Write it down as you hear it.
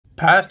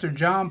Pastor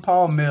John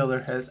Paul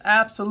Miller has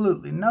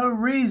absolutely no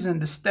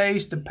reason to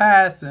stage the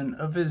passing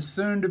of his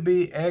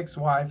soon-to-be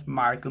ex-wife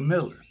Mica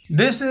Miller.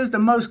 This is the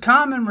most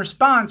common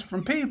response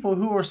from people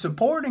who are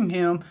supporting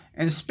him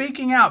and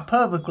speaking out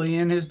publicly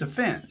in his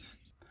defense.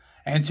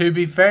 And to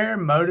be fair,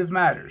 motive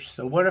matters.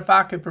 So what if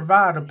I could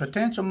provide a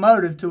potential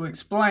motive to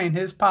explain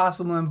his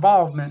possible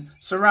involvement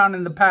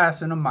surrounding the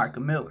passing of Mica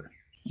Miller?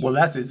 Well,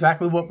 that's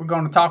exactly what we're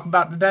going to talk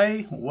about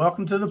today.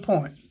 Welcome to The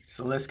Point.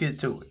 So let's get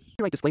to it.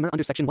 Copyright disclaimer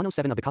under Section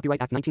 107 of the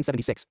Copyright Act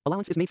 1976.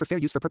 Allowance is made for fair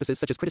use for purposes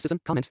such as criticism,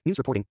 comment, news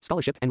reporting,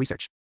 scholarship, and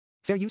research.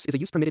 Fair use is a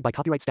use permitted by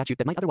copyright statute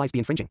that might otherwise be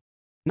infringing.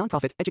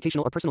 Nonprofit,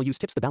 educational, or personal use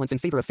tips the balance in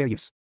favor of fair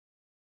use.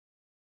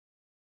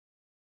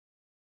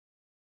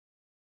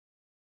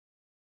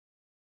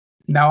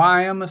 Now,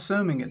 I am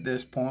assuming at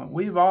this point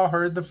we've all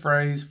heard the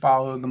phrase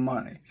follow the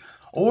money,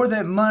 or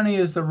that money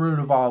is the root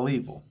of all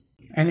evil.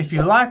 And if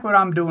you like what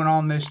I'm doing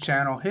on this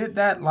channel, hit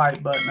that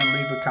like button and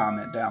leave a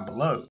comment down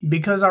below.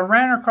 Because I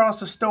ran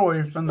across a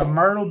story from the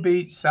Myrtle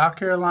Beach, South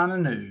Carolina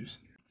news,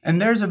 and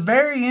there's a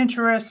very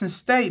interesting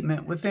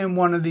statement within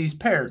one of these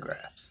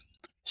paragraphs.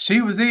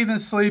 She was even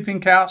sleeping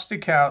couch to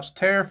couch,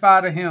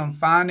 terrified of him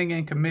finding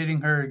and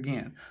committing her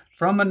again.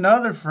 From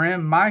another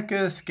friend,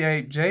 Mica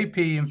escaped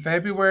JP in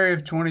February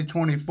of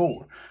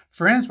 2024.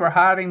 Friends were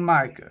hiding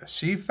Mica.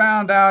 She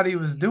found out he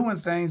was doing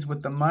things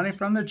with the money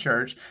from the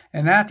church,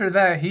 and after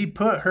that, he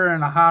put her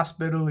in a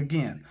hospital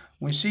again.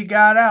 When she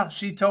got out,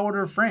 she told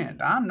her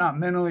friend, "I'm not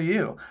mentally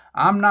ill.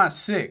 I'm not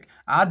sick.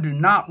 I do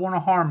not want to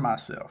harm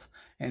myself.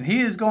 And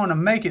he is going to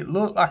make it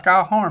look like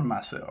I harmed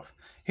myself.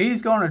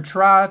 He's going to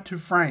try to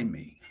frame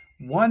me.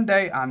 One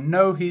day, I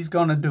know he's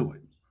going to do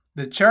it."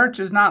 The church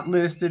is not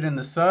listed in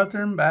the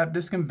Southern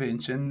Baptist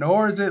Convention,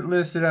 nor is it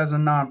listed as a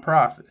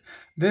nonprofit.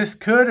 This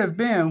could have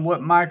been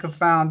what Mica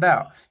found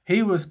out.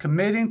 He was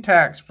committing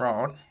tax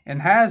fraud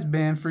and has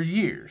been for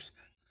years.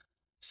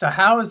 So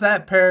how is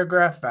that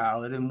paragraph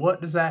valid, and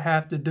what does that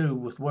have to do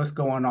with what's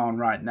going on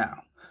right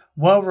now?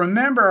 Well,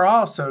 remember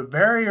also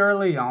very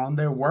early on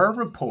there were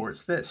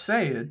reports that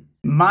said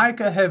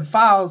Mica had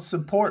filed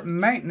support and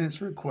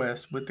maintenance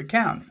requests with the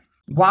county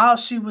while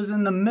she was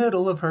in the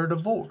middle of her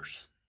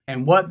divorce.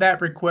 And what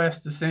that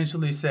request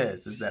essentially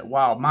says is that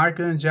while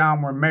Mica and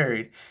John were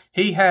married,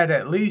 he had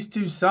at least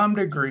to some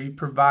degree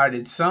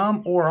provided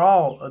some or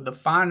all of the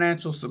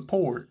financial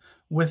support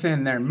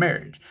within their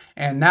marriage.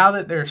 And now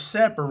that they're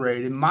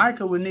separated,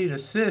 Mica would need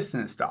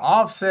assistance to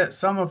offset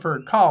some of her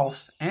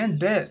costs and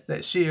debts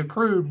that she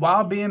accrued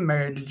while being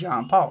married to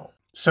John Paul.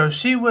 So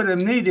she would have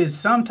needed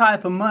some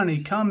type of money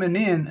coming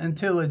in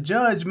until a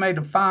judge made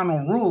a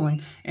final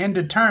ruling in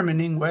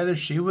determining whether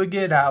she would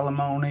get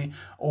alimony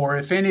or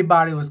if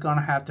anybody was going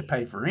to have to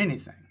pay for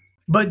anything.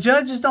 But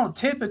judges don't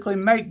typically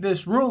make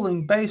this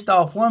ruling based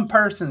off one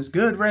person's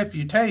good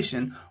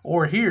reputation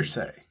or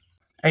hearsay.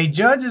 A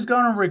judge is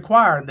going to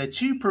require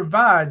that you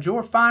provide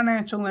your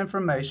financial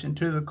information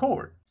to the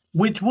court,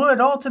 which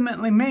would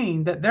ultimately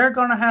mean that they're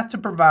going to have to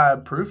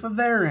provide proof of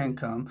their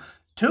income,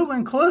 to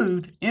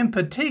include, in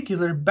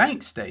particular,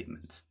 bank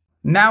statements.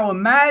 Now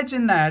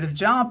imagine that if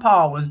John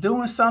Paul was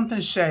doing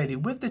something shady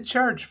with the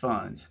church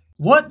funds,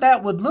 what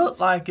that would look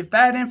like if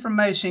that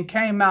information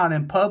came out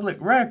in public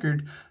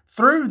record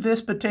through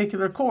this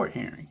particular court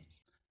hearing.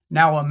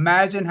 Now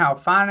imagine how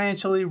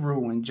financially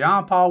ruined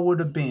John Paul would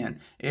have been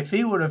if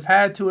he would have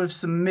had to have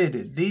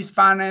submitted these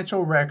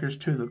financial records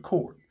to the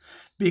court,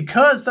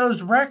 because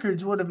those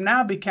records would have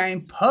now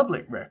become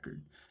public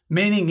record,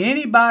 meaning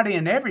anybody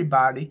and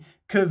everybody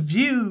could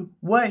view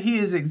what he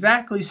is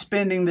exactly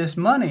spending this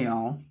money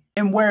on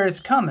and where it's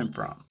coming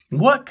from.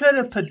 What could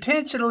have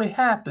potentially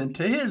happened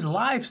to his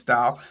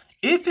lifestyle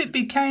if it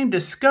became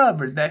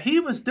discovered that he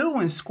was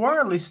doing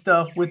squirrely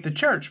stuff with the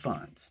church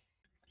funds?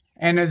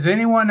 And has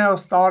anyone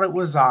else thought it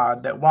was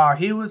odd that while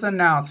he was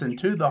announcing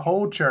to the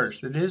whole church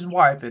that his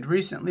wife had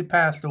recently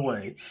passed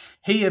away,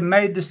 he had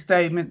made the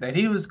statement that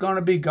he was going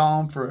to be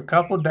gone for a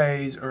couple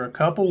days or a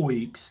couple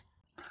weeks?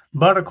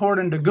 But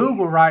according to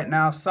Google right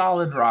now,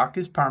 Solid Rock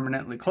is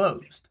permanently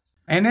closed.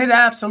 And it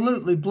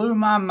absolutely blew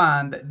my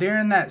mind that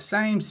during that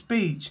same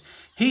speech,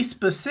 he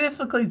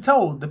specifically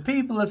told the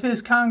people of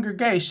his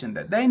congregation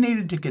that they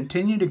needed to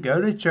continue to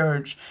go to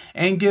church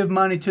and give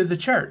money to the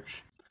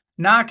church.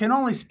 Now, I can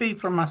only speak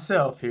for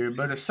myself here,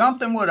 but if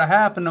something would have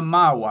happened to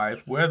my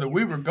wife, whether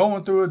we were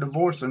going through a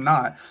divorce or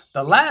not,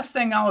 the last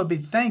thing I would be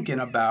thinking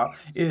about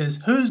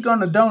is who's going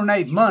to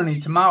donate money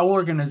to my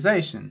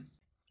organization.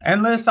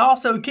 And let's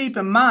also keep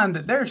in mind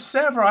that there's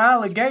several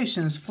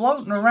allegations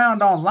floating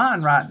around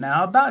online right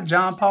now about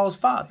John Paul's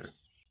father.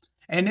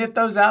 And if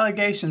those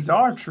allegations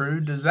are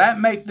true, does that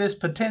make this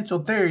potential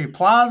theory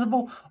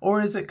plausible, or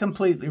is it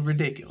completely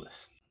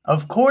ridiculous?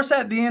 Of course,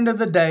 at the end of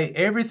the day,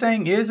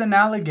 everything is an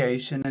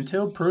allegation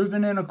until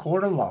proven in a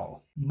court of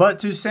law. But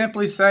to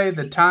simply say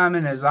the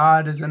timing is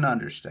odd is an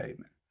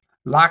understatement.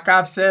 Like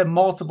I've said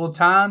multiple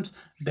times,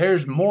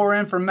 there's more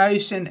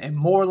information and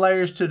more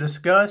layers to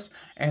discuss,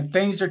 and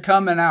things are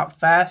coming out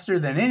faster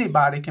than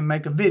anybody can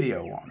make a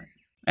video on it.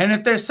 And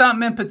if there's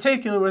something in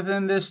particular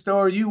within this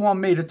story you want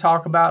me to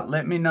talk about,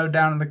 let me know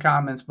down in the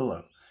comments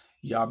below.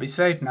 Y'all be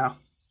safe now.